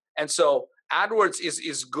 And so AdWords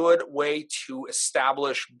is good way to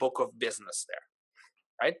establish book of business there,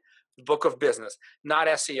 right? Book of business, not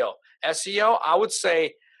SEO. SEO, I would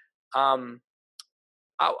say,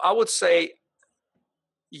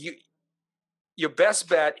 your best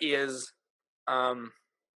bet is,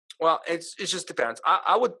 it just depends.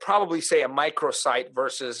 I would probably say a microsite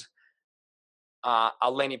versus a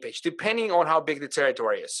landing page, depending on how big the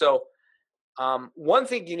territory is. So one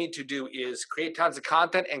thing you need to do is create tons of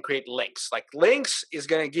content and create links. Like links is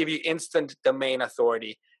going to give you instant domain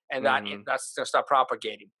authority, and that's going to start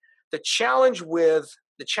propagating. The challenge with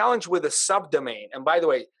a subdomain, and by the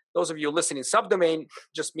way, those of you listening, subdomain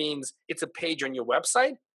just means it's a page on your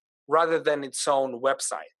website rather than its own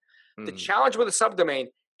website. The challenge with a subdomain,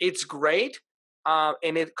 it's great,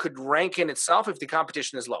 and it could rank in itself if the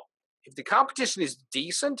competition is low. If the competition is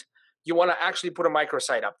decent, you want to actually put a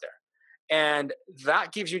microsite up there. And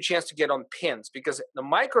that gives you a chance to get on pins because the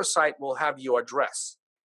microsite will have your address.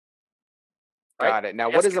 Right? Got it. Now,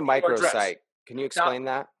 what is a microsite? Can you explain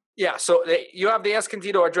that? Yeah, so you have the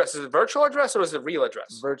Escondido address. Is it a virtual address or is it a real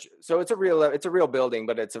address? So it's a real building,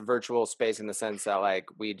 but it's a virtual space in the sense that like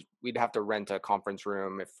we'd have to rent a conference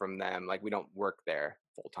room from them. Like we don't work there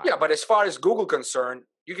full time. Yeah, but as far as Google concerned,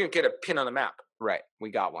 you can get a pin on the map. Right.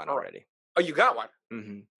 We got one already. Oh, you got one?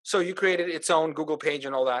 So you created its own Google page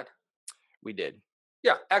and all that? We did.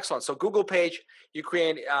 Yeah, excellent. So Google page, you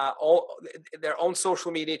create all their own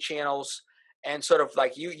social media channels, and sort of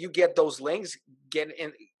like you get those links, get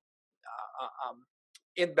in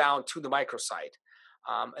inbound to the microsite,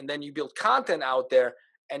 and then you build content out there.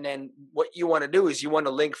 And then what you want to do is you want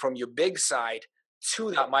to link from your big site to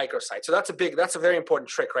that microsite. So that's a very important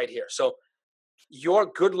trick right here. So your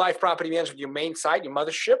Good Life Property Management, your main site, your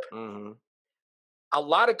mothership, a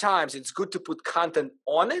lot of times it's good to put content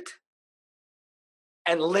on it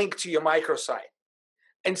and link to your microsite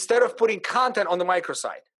instead of putting content on the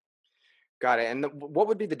microsite. Got it. And what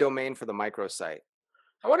would be the domain for the microsite?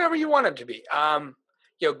 Whatever you want it to be.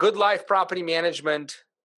 Good Life Property Management.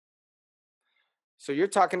 So you're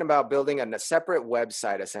talking about building a separate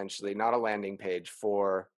website, essentially, not a landing page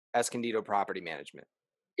for Escondido Property Management.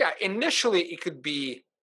 Yeah, initially it could be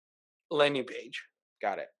landing page.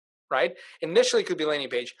 Got it. Right? Initially it could be landing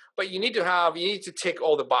page, but you need to tick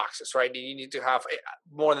all the boxes, right? You need to have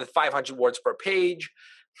more than 500 words per page.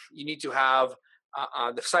 You need to have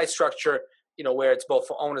the site structure, where it's both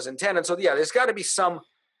for owners and tenants. So yeah, there's got to be some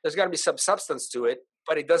substance to it,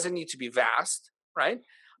 but it doesn't need to be vast, right?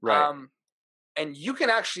 Right. And you can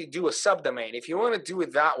actually do a subdomain. If you want to do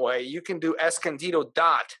it that way, you can do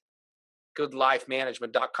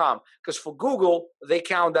escondido.goodlifemanagement.com, because for Google, they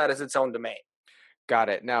count that as its own domain. Got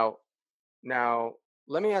it. Now,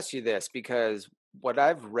 let me ask you this, because what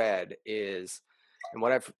I've read is, and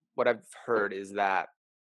what I've heard is that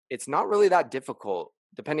it's not really that difficult,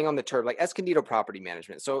 depending on the term, like Escondido property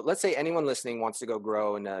management. So let's say anyone listening wants to go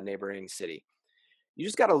grow in a neighboring city. You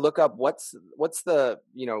just got to look up what's the,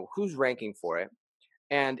 who's ranking for it.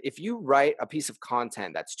 And if you write a piece of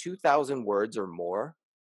content that's 2,000 words or more,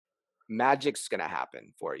 magic's going to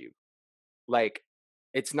happen for you. Like,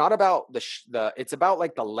 it's not about it's about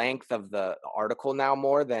like the length of the article now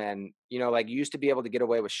more than, like you used to be able to get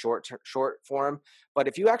away with short form. But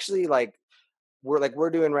if you actually we're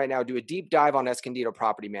doing right now, do a deep dive on Escondido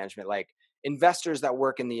property management, like investors that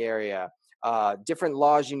work in the area, different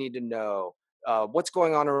laws you need to know, what's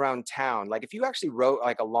going on around town. Like if you actually wrote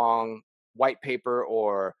like a long white paper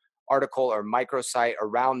or article or microsite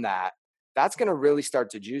around that, that's going to really start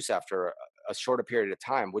to juice after a shorter period of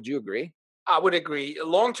time. Would you agree? I would agree.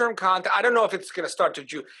 Long-term content, I don't know if it's going to start to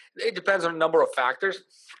juice. It depends on a number of factors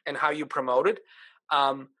and how you promote it.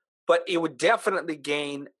 But it would definitely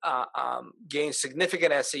gain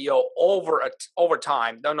significant SEO over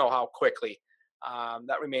time. Don't know how quickly.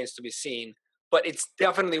 That remains to be seen. But it's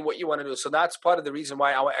definitely what you want to do. So that's part of the reason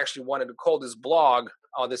why I actually wanted to call this blog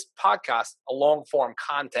or this podcast a long-form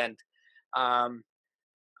content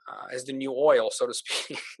as the new oil, so to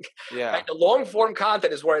speak. Yeah. Right? The long-form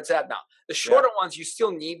content is where it's at now. The shorter ones, you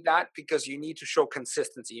still need that because you need to show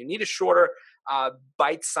consistency. You need a shorter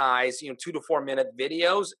bite-size, 2 to 4 minute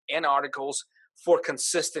videos and articles for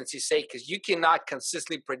consistency's sake, because you cannot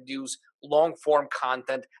consistently produce long-form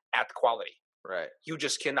content at quality. Right. You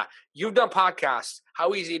just cannot. You've done podcasts.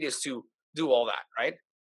 How easy it is to do all that, right?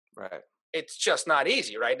 Right. It's just not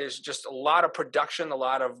easy, right? There's just a lot of production, a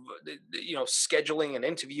lot of, scheduling and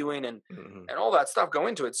interviewing and all that stuff go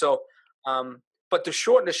into it. So, but the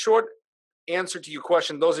short answer to your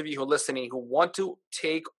question, those of you who are listening who want to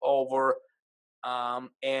take over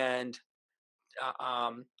and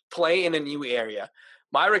play in a new area,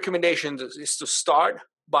 my recommendation is to start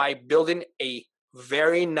by building a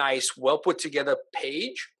very nice, well put together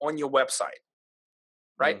page on your website,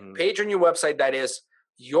 right? Page on your website that is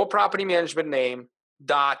your property management name /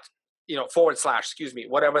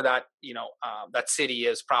 whatever that, that city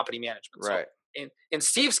is, property management. Right. So in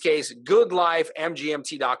Steve's case,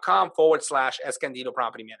 goodlifemgmt.com / Escondido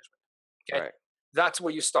property management. Okay. Right. That's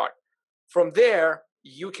where you start. From there,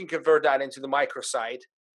 you can convert that into the microsite,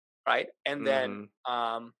 right? And then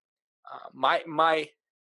my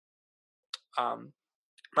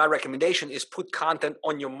recommendation is put content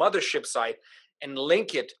on your mothership site and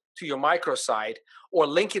link it to your microsite or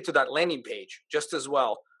link it to that landing page just as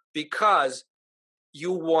well, because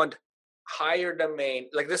you want higher domain.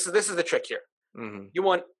 Like this is the trick here. You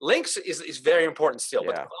want links is very important still,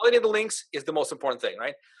 but the quality of the links is the most important thing,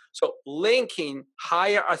 right? So linking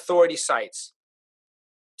higher authority sites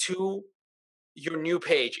to your new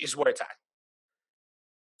page is where it's at.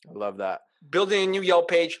 I love that. Building a new Yelp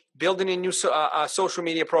page, building a new social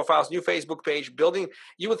media profiles, new Facebook page,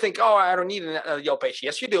 you would think, oh, I don't need a Yelp page.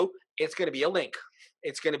 Yes, you do. It's going to be a link.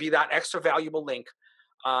 It's going to be that extra valuable link.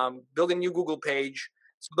 Building a new Google page.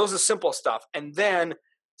 So those are simple stuff. And then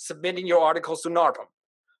submitting your articles to NARPM,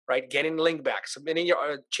 right? Getting the link back, submitting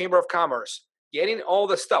your Chamber of Commerce, getting all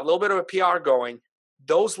the stuff, a little bit of a PR going.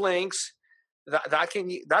 Those links,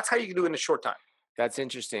 that's how you can do it in a short time. That's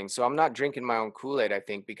interesting. So I'm not drinking my own Kool-Aid, I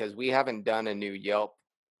think, because we haven't done a new Yelp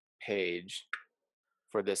page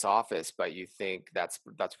for this office, but you think that's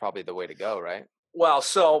probably the way to go, right? Well,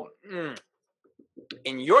 so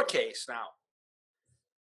in your case now,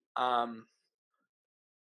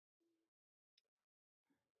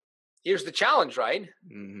 here's the challenge, right?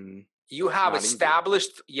 You have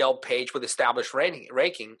established Yelp page with established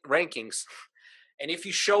rankings. And if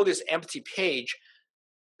you show this empty page,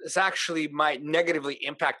 this actually might negatively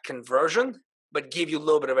impact conversion, but give you a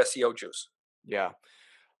little bit of SEO juice. Yeah.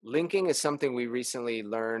 Linking is something we recently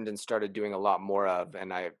learned and started doing a lot more of.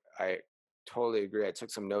 And I totally agree. I took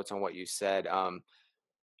some notes on what you said.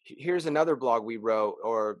 Here's another blog we wrote,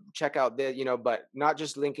 or check out but not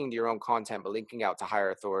just linking to your own content, but linking out to higher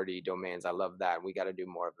authority domains. I love that. We got to do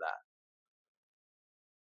more of that.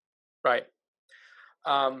 Right.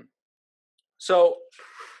 So,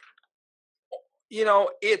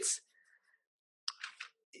 it's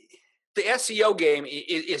the SEO game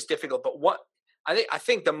is difficult, but what I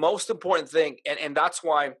think the most important thing, and that's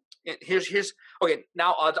why here's okay.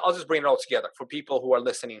 Now I'll just bring it all together for people who are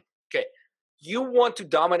listening. Okay, you want to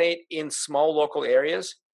dominate in small local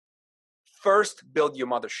areas. First, build your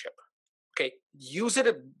mothership. Okay, use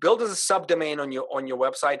it. Build as a subdomain on your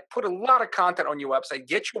website. Put a lot of content on your website.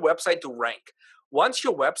 Get your website to rank. Once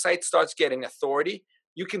your website starts getting authority,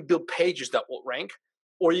 you can build pages that will rank.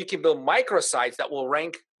 or you can build microsites that will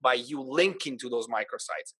rank by you linking to those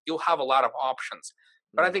microsites. You'll have a lot of options.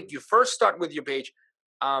 But I think you first start with your page.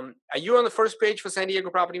 Are you on the first page for San Diego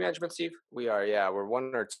Property Management, Steve? We are, yeah. We're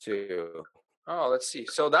 1 or 2. Oh, let's see.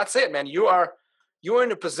 So that's it, man. You're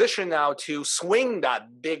in a position now to swing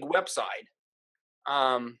that big website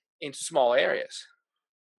into small areas.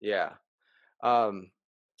 Yeah.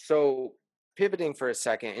 So pivoting for a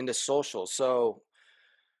second into social. So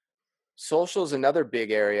social is another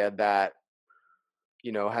big area that,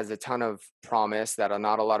 has a ton of promise that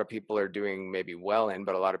not a lot of people are doing maybe well in,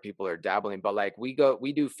 but a lot of people are dabbling. But like we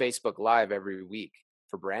do Facebook Live every week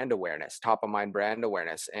for brand awareness, top of mind brand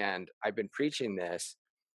awareness. And I've been preaching this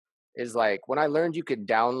is like when I learned you could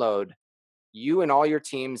download you and all your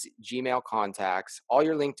team's Gmail contacts, all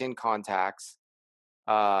your LinkedIn contacts,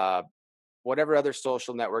 whatever other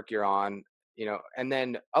social network you're on, and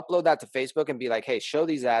then upload that to Facebook and be like, hey, show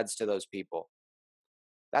these ads to those people.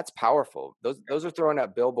 That's powerful. Those are throwing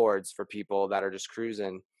up billboards for people that are just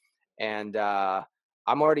cruising. And I'm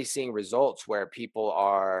already seeing results where people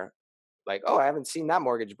are like, oh, I haven't seen that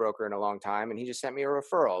mortgage broker in a long time. And he just sent me a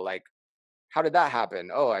referral. Like, how did that happen?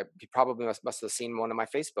 Oh, he probably must have seen one of my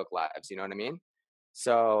Facebook lives. You know what I mean?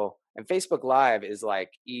 So, and Facebook Live is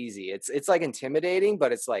like easy. It's like intimidating,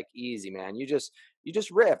 but it's like easy, man. You just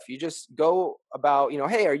riff. You just go about,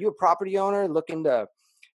 hey, are you a property owner looking to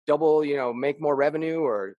double, make more revenue,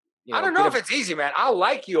 or I don't know if it's easy, man. I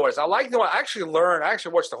like yours. I like the one I actually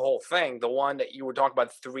watched the whole thing. The one that you were talking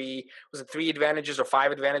about, 3 advantages or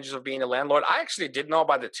 5 advantages of being a landlord. I actually didn't know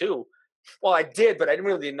about the 2. Well, I did, but I didn't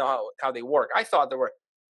really know how they work. I thought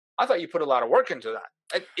you put a lot of work into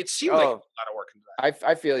that. It seemed like a lot of work into that.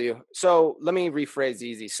 I feel you. So let me rephrase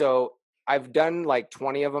easy. So I've done like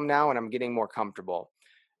 20 of them now, and I'm getting more comfortable.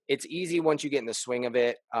 It's easy once you get in the swing of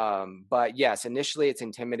it. But yes, initially it's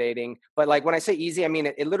intimidating. But like when I say easy, I mean,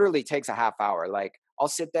 it literally takes a half hour. Like I'll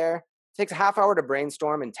sit there, it takes a half hour to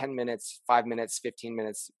brainstorm and 10 minutes, 5 minutes, 15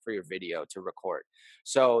 minutes for your video to record.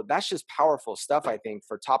 So that's just powerful stuff, I think,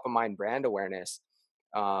 for top of mind brand awareness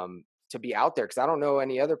to be out there. Cause I don't know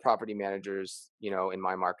any other property managers, in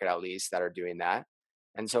my market at least, that are doing that.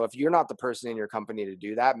 And so if you're not the person in your company to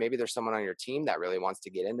do that, maybe there's someone on your team that really wants to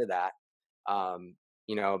get into that.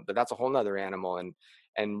 But that's a whole nother animal.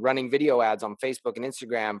 And running video ads on Facebook and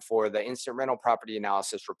Instagram for the instant rental property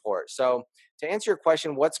analysis report. So to answer your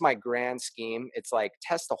question, what's my grand scheme? It's like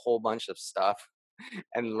test a whole bunch of stuff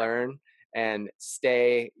and learn and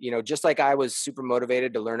stay, just like I was super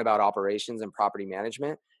motivated to learn about operations and property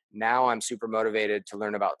management. Now I'm super motivated to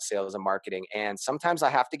learn about sales and marketing. And sometimes I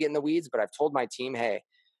have to get in the weeds, but I've told my team, hey,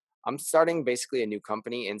 I'm starting basically a new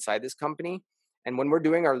company inside this company. And when we're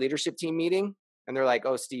doing our leadership team meeting and they're like,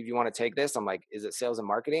 oh, Steve, you want to take this? I'm like, is it sales and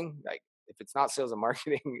marketing? Like, if it's not sales and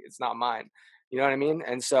marketing, it's not mine. You know what I mean?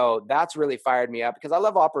 And so that's really fired me up because I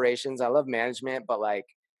love operations. I love management, but like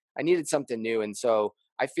I needed something new. And so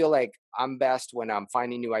I feel like I'm best when I'm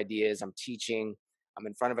finding new ideas. I'm teaching, I'm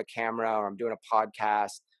in front of a camera, or I'm doing a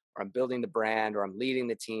podcast, or I'm building the brand, or I'm leading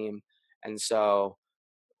the team. And so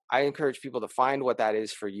I encourage people to find what that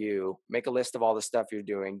is for you, make a list of all the stuff you're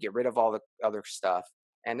doing, get rid of all the other stuff.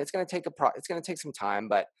 And it's going to take some time,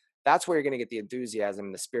 but that's where you're going to get the enthusiasm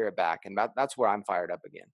and the spirit back. And that's where I'm fired up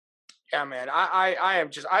again. Yeah, man.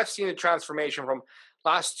 I've seen the transformation from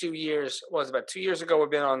last 2 years. About 2 years ago,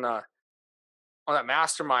 we've been on that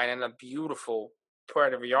mastermind in a beautiful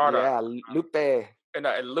Puerto Vallarta. Yeah, Lupe. And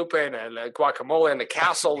Lupe and guacamole and the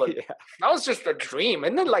castle. And Yeah. That was just a dream.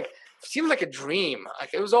 And then seemed like a dream.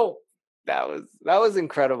 Like it was all. That was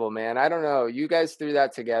incredible, man. I don't know. You guys threw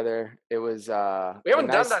that together. It was We haven't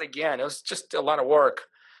done that again. It was just a lot of work.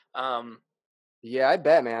 Yeah, I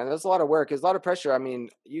bet, man. There's a lot of work. There's a lot of pressure. I mean,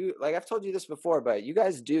 I've told you this before, but you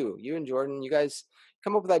guys do. You and Jordan, you guys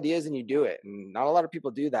come up with ideas and you do it. And not a lot of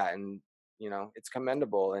people do that. And it's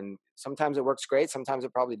commendable. And sometimes it works great. Sometimes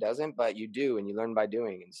it probably doesn't, but you do, and you learn by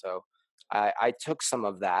doing. And so I took some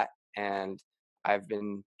of that, and I've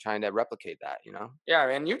been trying to replicate that, Yeah,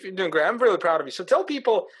 man, you've been doing great. I'm really proud of you. So tell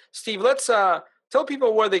people, Steve, let's tell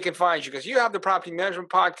people where they can find you, because you have the property management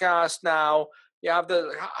podcast now. You have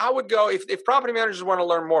how would go if property managers want to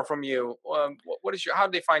learn more from you? How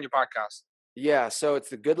do they find your podcast? Yeah, so it's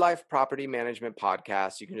the Good Life Property Management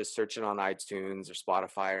Podcast. You can just search it on iTunes or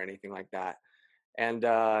Spotify or anything like that. And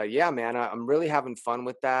yeah, man, I'm really having fun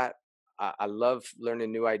with that. I love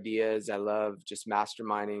learning new ideas. I love just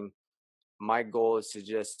masterminding. My goal is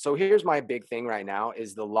so here's my big thing right now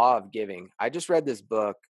is the law of giving. I just read this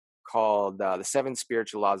book called The 7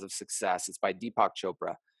 Spiritual Laws of Success. It's by Deepak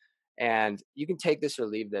Chopra. And you can take this or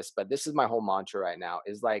leave this, but this is my whole mantra right now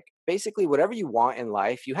is like, basically whatever you want in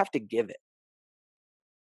life, you have to give it.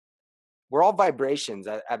 we're all vibrations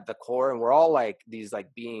at the core, and we're all like these like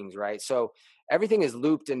beings, right? So everything is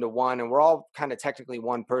looped into one, and we're all kind of technically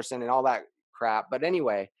one person and all that crap. But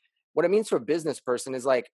anyway, what it means to a business person is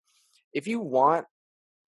like, if you want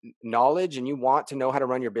knowledge and you want to know how to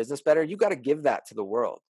run your business better, you got to give that to the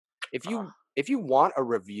world. If you want a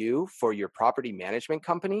review for your property management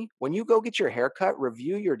company, when you go get your haircut,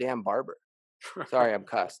 review your damn barber. Sorry, I'm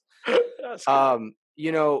cussed.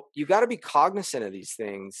 You know, you got to be cognizant of these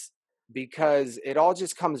things, because it all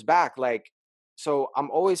just comes back. Like, so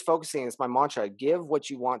I'm always focusing, it's my mantra, give what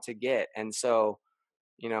you want to get. And so,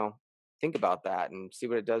 you know, think about that and see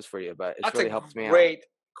what it does for you. But it's really helped me out.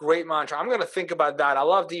 Great mantra. I'm going to think about that. I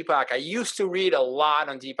love Deepak. I used to read a lot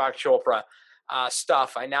on Deepak Chopra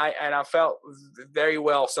stuff, and I felt very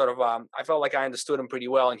well. Sort of, I felt like I understood him pretty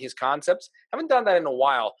well and his concepts. Haven't done that in a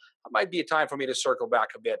while. It might be a time for me to circle back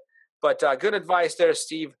a bit. But good advice there,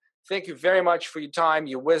 Steve. Thank you very much for your time,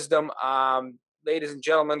 your wisdom. Ladies and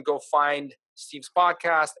gentlemen, go find Steve's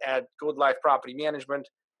podcast at Good Life Property Management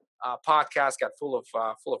podcast. Got full of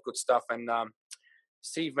good stuff. And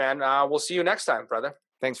Steve, man, we'll see you next time, brother.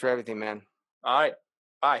 Thanks for everything, man. All right.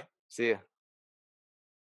 Bye. See ya.